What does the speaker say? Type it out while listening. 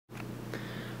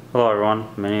Hello everyone,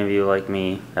 many of you like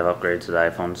me have upgraded to the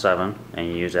iPhone 7 and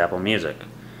you use Apple Music.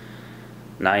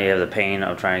 Now you have the pain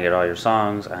of trying to get all your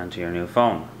songs onto your new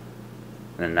phone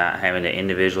and not having to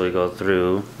individually go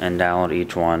through and download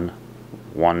each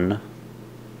one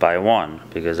by one,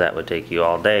 because that would take you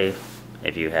all day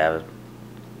if you have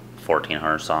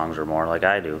 1,400 songs or more like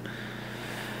I do.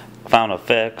 Found a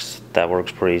fix that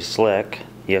works pretty slick.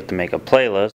 You have to make a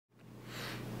playlist.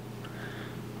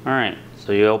 Alright,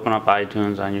 so you open up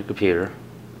iTunes on your computer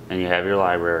and you have your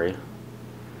library.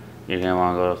 You're going to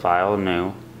want to go to File,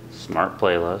 New, Smart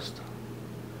Playlist.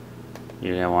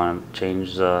 You're going to want to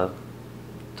change the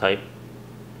type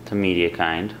to Media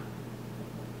Kind.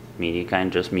 Media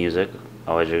Kind, just music.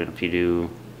 Always, if you do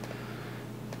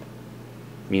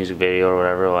music video or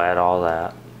whatever, it'll add all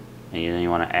that. And then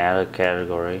you want to add a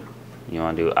category. You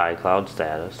want to do iCloud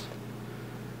status.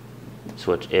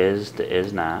 Switch is to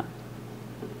is not.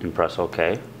 And press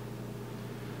OK.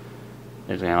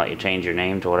 It's going to let you change your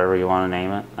name to whatever you want to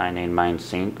name it. I named mine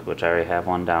Sync, which I already have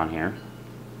one down here.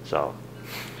 So,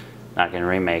 not going to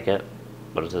remake it.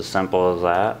 But it's as simple as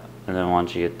that. And then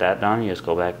once you get that done, you just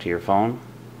go back to your phone.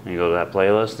 And you go to that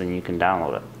playlist and you can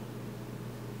download it.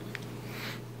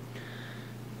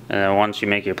 And then once you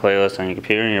make your playlist on your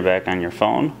computer and you're back on your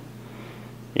phone,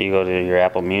 you go to your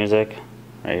Apple Music,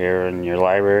 right here in your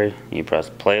library, you press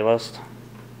Playlist.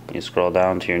 You scroll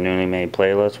down to your newly made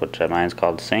playlist, which mine's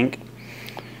called Sync.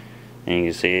 And you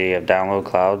can see you have download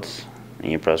clouds, and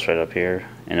you press right up here,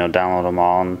 and it'll download them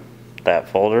all in that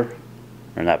folder,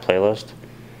 or in that playlist.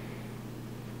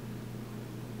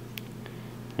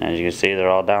 And as you can see, they're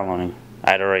all downloading.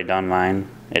 I'd already done mine.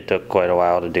 It took quite a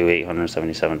while to do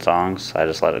 877 songs. I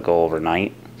just let it go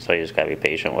overnight, so you just gotta be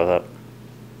patient with it,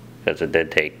 because it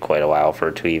did take quite a while for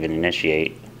it to even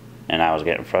initiate, and I was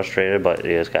getting frustrated, but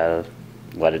you just gotta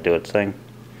let it do its thing.